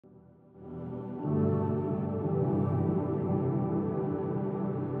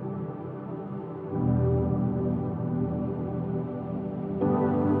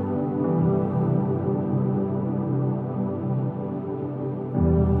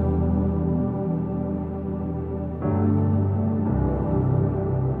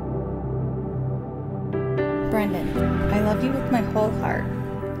love you with my whole heart,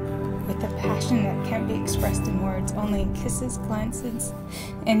 with a passion that can't be expressed in words, only in kisses, glances,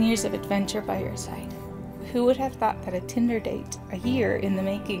 and years of adventure by your side. Who would have thought that a Tinder date, a year in the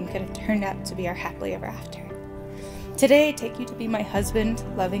making, could have turned out to be our happily ever after? Today, I take you to be my husband,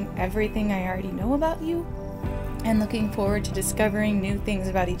 loving everything I already know about you, and looking forward to discovering new things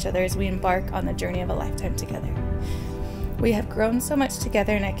about each other as we embark on the journey of a lifetime together. We have grown so much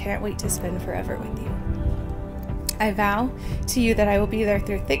together, and I can't wait to spend forever with you. I vow to you that I will be there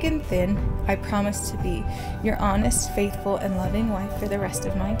through thick and thin. I promise to be your honest, faithful, and loving wife for the rest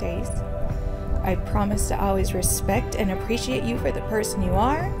of my days. I promise to always respect and appreciate you for the person you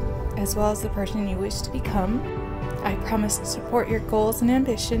are, as well as the person you wish to become. I promise to support your goals and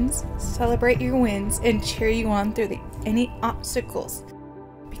ambitions, celebrate your wins, and cheer you on through any obstacles,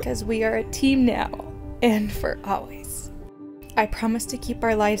 because we are a team now and for always. I promise to keep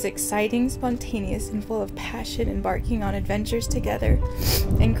our lives exciting, spontaneous, and full of passion, embarking on adventures together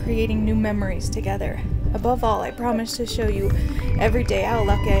and creating new memories together. Above all, I promise to show you every day how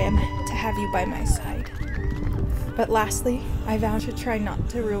lucky I am to have you by my side. But lastly, I vow to try not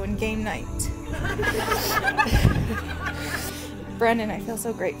to ruin game night. Brandon, I feel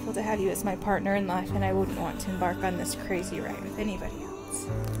so grateful to have you as my partner in life, and I wouldn't want to embark on this crazy ride with anybody else.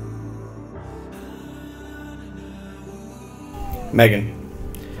 Megan,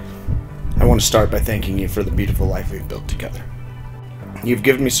 I want to start by thanking you for the beautiful life we've built together. You've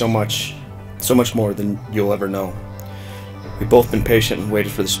given me so much more than you'll ever know. We've both been patient and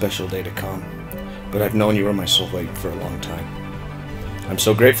waited for the special day to come, but I've known you were my soulmate for a long time. I'm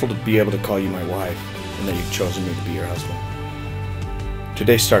so grateful to be able to call you my wife, and that you've chosen me to be your husband.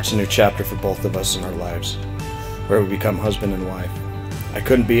 Today starts a new chapter for both of us in our lives, where we become husband and wife. I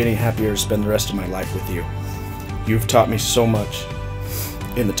couldn't be any happier to spend the rest of my life with you. You've taught me so much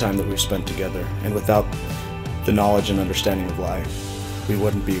in the time that we've spent together, and without the knowledge and understanding of life, we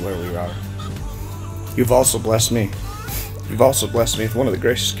wouldn't be where we are. You've also blessed me. You've also blessed me with one of the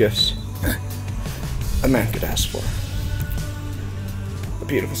greatest gifts a man could ask for. A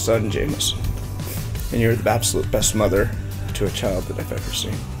beautiful son, Jameson. And you're the absolute best mother to a child that I've ever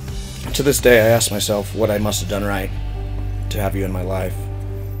seen. And to this day, I ask myself what I must have done right to have you in my life,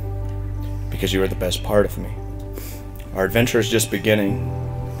 because you are the best part of me. Our adventure is just beginning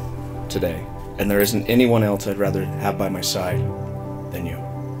today, and there isn't anyone else I'd rather have by my side than you.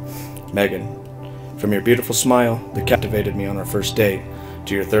 Megan, from your beautiful smile that captivated me on our first date,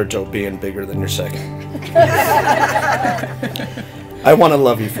 to your third toe being bigger than your second. I want to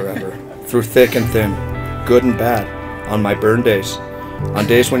love you forever, through thick and thin, good and bad, on my burn days, on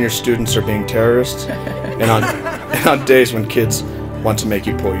days when your students are being terrorists, and on days when kids want to make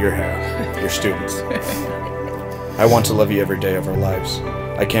you pull your hair out, your students. I want to love you every day of our lives.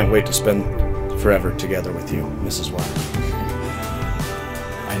 I can't wait to spend forever together with you, Mrs. Wife.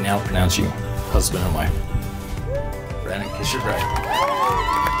 I now pronounce you husband and wife. Brandon, kiss your bride.